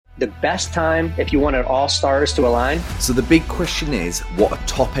the best time if you wanted all stars to align. So the big question is, what are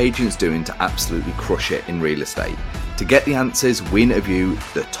top agents doing to absolutely crush it in real estate? To get the answers, we interview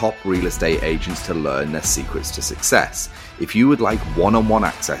the top real estate agents to learn their secrets to success. If you would like one-on-one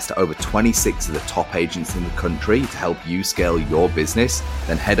access to over 26 of the top agents in the country to help you scale your business,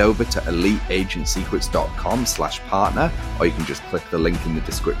 then head over to eliteagentsecrets.com/partner, or you can just click the link in the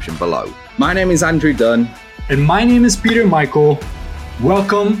description below. My name is Andrew Dunn. And my name is Peter Michael.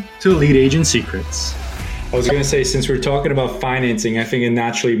 Welcome to Elite Agent Secrets. I was going to say, since we're talking about financing, I think it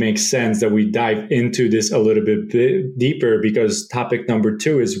naturally makes sense that we dive into this a little bit deeper, because topic number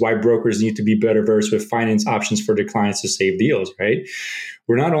 2 is why brokers need to be better versed with finance options for their clients to save deals, right?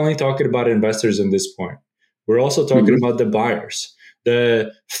 We're not only talking about investors in this point. We're also talking about the buyers,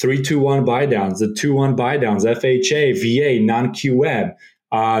 the 3-2-1 buy downs, the 2-1 buy downs, FHA, VA, non-QM,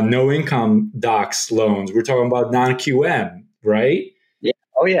 no income docs loans. We're talking about non-QM, right? Yeah.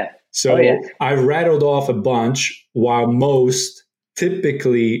 Oh, yeah. So I rattled off a bunch, while most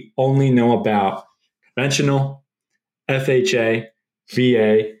typically only know about conventional, FHA,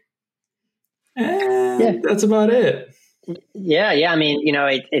 VA, and that's about it. Yeah. I mean,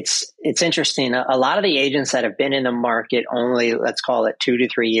 it's interesting. A lot of the agents that have been in the market only, let's call it 2 to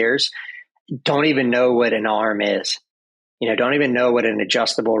 3 years, don't even know what an ARM is. Don't even know what an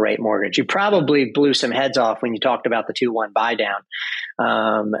adjustable rate mortgage. You probably blew some heads off when you talked about the 2-1 buy down.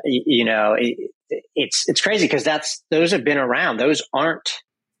 It's crazy because those have been around. Those aren't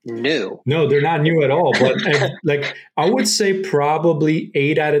new. No, they're not new at all. But I would say probably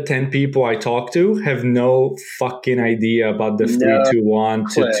 8 out of 10 people I talk to have no fucking idea about the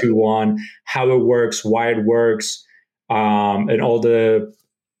 3-2-1 to 2-1, how it works, why it works, and all the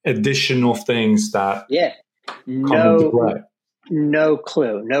additional things that No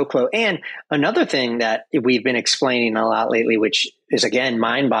clue. And another thing that we've been explaining a lot lately, which is again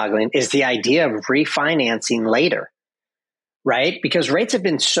mind-boggling, is the idea of refinancing later, right? Because rates have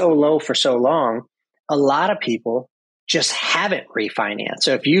been so low for so long, a lot of people just haven't refinanced.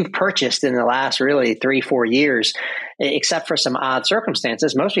 So if you've purchased in the last really 3-4 years, except for some odd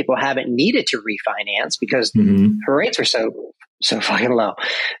circumstances, most people haven't needed to refinance because the rates are so fucking low,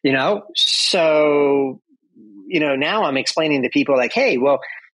 So now I'm explaining to people like, hey, well,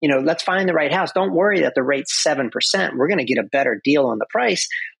 let's find the right house. Don't worry that the rate's 7%. We're going to get a better deal on the price.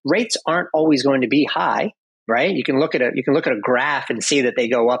 Rates aren't always going to be high, right? You can look at a graph and see that they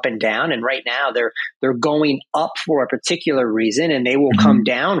go up and down. And right now they're going up for a particular reason, and they will come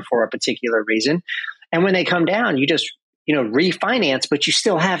down for a particular reason. And when they come down, you just, refinance, but you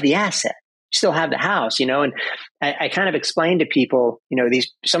still have the asset. Still have the house, and I kind of explained to people,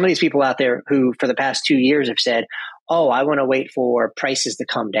 some of these people out there who for the past 2 years have said, oh, I want to wait for prices to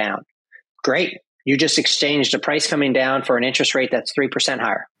come down. Great. You just exchanged a price coming down for an interest rate that's 3%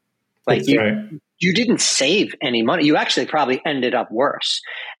 higher. You didn't save any money. You actually probably ended up worse.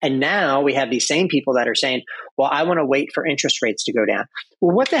 And now we have these same people that are saying, well, I want to wait for interest rates to go down.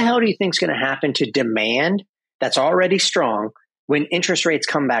 Well, what the hell do you think is going to happen to demand that's already strong when interest rates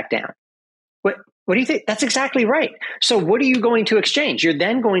come back down? What do you think? That's exactly right. So what are you going to exchange? You're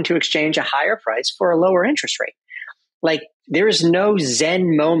then going to exchange a higher price for a lower interest rate. There is no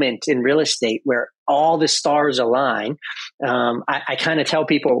Zen moment in real estate where all the stars align. I kind of tell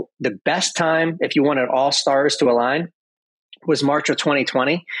people the best time, if you wanted all stars to align, was March of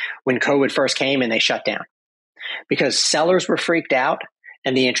 2020 when COVID first came and they shut down because sellers were freaked out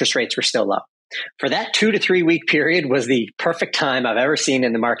and the interest rates were still low. For that 2 to 3 week period was the perfect time I've ever seen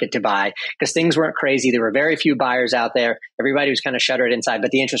in the market to buy because things weren't crazy. There were very few buyers out there. Everybody was kind of shuttered inside,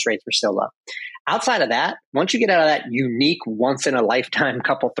 but the interest rates were still low. Outside of that, once you get out of that unique once in a lifetime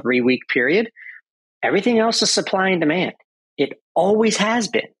couple 3 week period, everything else is supply and demand. It always has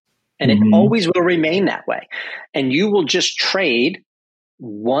been, and it always will remain that way. And you will just trade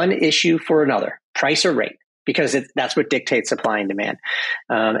one issue for another, price or rate. Because that's what dictates supply and demand.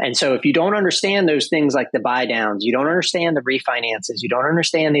 And so if you don't understand those things like the buy downs, you don't understand the refinances, you don't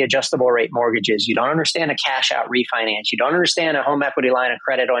understand the adjustable rate mortgages, you don't understand a cash out refinance, you don't understand a home equity line of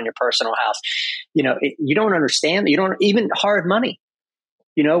credit on your personal house, you don't understand, you don't even hard money.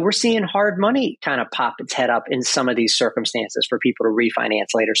 We're seeing hard money kind of pop its head up in some of these circumstances for people to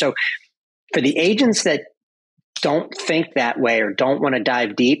refinance later. So for the agents that don't think that way or don't want to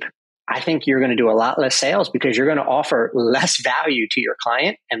dive deep, I think you're going to do a lot less sales because you're going to offer less value to your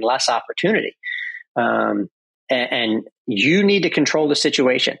client and less opportunity. And you need to control the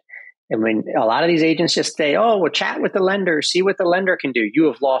situation. And when a lot of these agents just say, oh, well, chat with the lender, see what the lender can do, you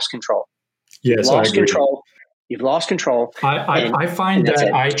have lost control. Yes, You've lost I agree. control. You've lost control. I find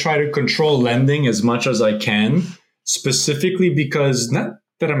that I try to control lending as much as I can, specifically because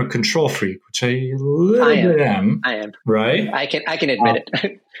that I'm a control freak, which I a little bit am. I am. Right? I can admit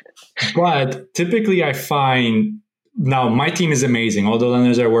it. But typically I find, now my team is amazing. All the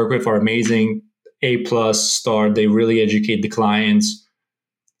lenders I work with are amazing, A+ star. They really educate the clients.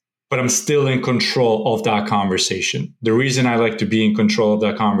 But I'm still in control of that conversation. The reason I like to be in control of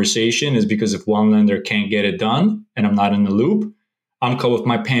that conversation is because if one lender can't get it done and I'm not in the loop, I'm caught with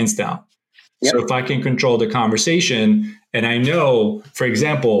my pants down. Yep. So if I can control the conversation and I know, for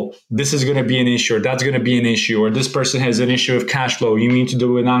example, this is going to be an issue or that's going to be an issue, or this person has an issue of cash flow, you need to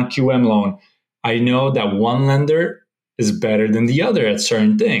do a non-QM loan. I know that one lender is better than the other at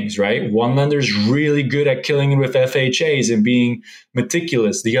certain things, right? One lender is really good at killing it with FHAs and being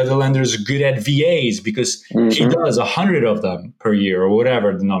meticulous. The other lender is good at VAs because he does 100 of them per year or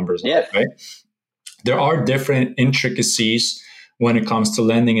whatever the numbers are, right? There are different intricacies when it comes to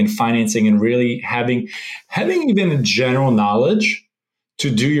lending and financing, and really having even a general knowledge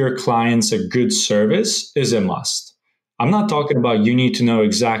to do your clients a good service is a must. I'm not talking about you need to know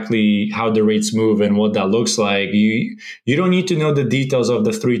exactly how the rates move and what that looks like. You don't need to know the details of the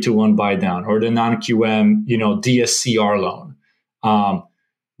 3-2-1 buy down or the non-QM, DSCR loan.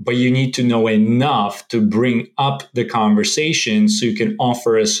 But you need to know enough to bring up the conversation so you can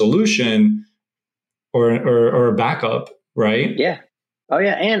offer a solution or a backup, right? Yeah. Oh,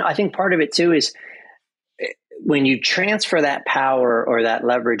 yeah. And I think part of it too is when you transfer that power or that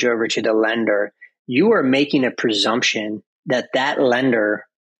leverage over to the lender, you are making a presumption that lender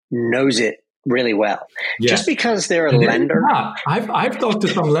knows it really well. Yeah. Just because they're a lender. I've talked to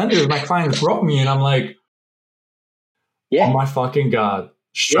some lenders, my clients brought me, and I'm like, oh my fucking God,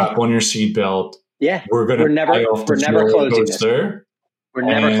 strap on your seatbelt. Yeah. We're never closing this. We're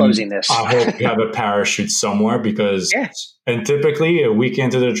never closing this. I hope you have a parachute somewhere because, and typically a week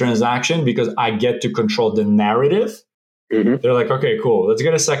into the transaction, because I get to control the narrative. They're like, okay, cool. Let's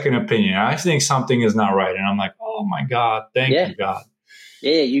get a second opinion. I think something is not right. And I'm like, oh my God, thank you, God.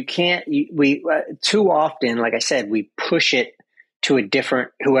 Yeah, you can't, we too often, like I said, we push it to a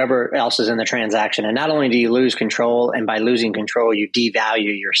different, whoever else is in the transaction. And not only do you lose control, and by losing control, you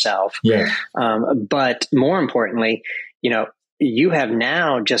devalue yourself. Yeah. But more importantly, you have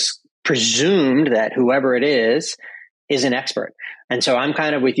now just presumed that whoever it is an expert. And so I'm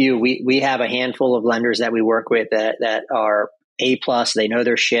kind of with you. We have a handful of lenders that we work with that are A+, they know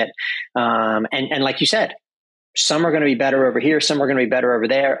their shit. And like you said, some are going to be better over here. Some are going to be better over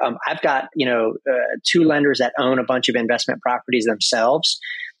there. I've got, 2 lenders that own a bunch of investment properties themselves.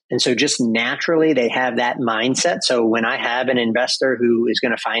 And so just naturally they have that mindset. So when I have an investor who is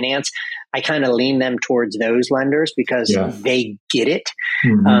going to finance, I kind of lean them towards those lenders because they get it.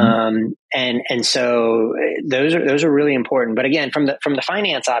 And so those are really important. But again, from the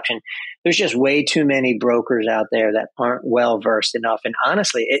finance option, there's just way too many brokers out there that aren't well versed enough. And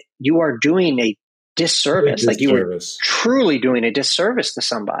honestly, you are doing a disservice. Like you are truly doing a disservice to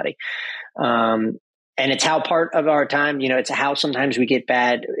somebody. And it's how part of our time, it's how sometimes we get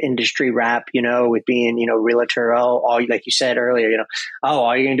bad industry rap, with being, realtor. All like you said earlier,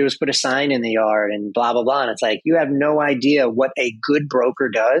 all you're going to do is put a sign in the yard and blah, blah, blah. And it's like, you have no idea what a good broker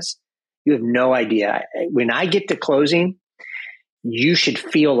does. You have no idea. When I get to closing, you should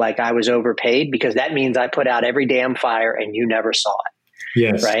feel like I was overpaid because that means I put out every damn fire and you never saw it.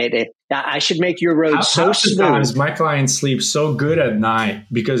 Yes. Right. I should make your road so smooth. Sometimes my clients sleep so good at night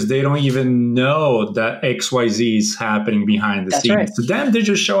because they don't even know that XYZ is happening behind the scenes. Right. To them, they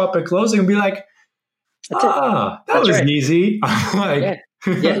just show up at closing and be like, that was easy. I'm like,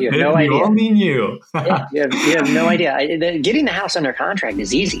 you have no idea. You only knew. You have no idea. Getting the house under contract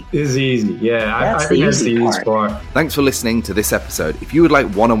is easy. It's easy. Yeah, I think that's the easy part. Thanks for listening to this episode. If you would like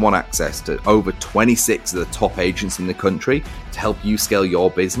one-on-one access to over 26 of the top agents in the country to help you scale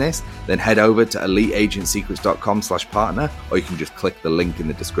your business, then head over to eliteagentsecrets.com/partner, or you can just click the link in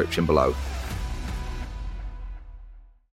the description below.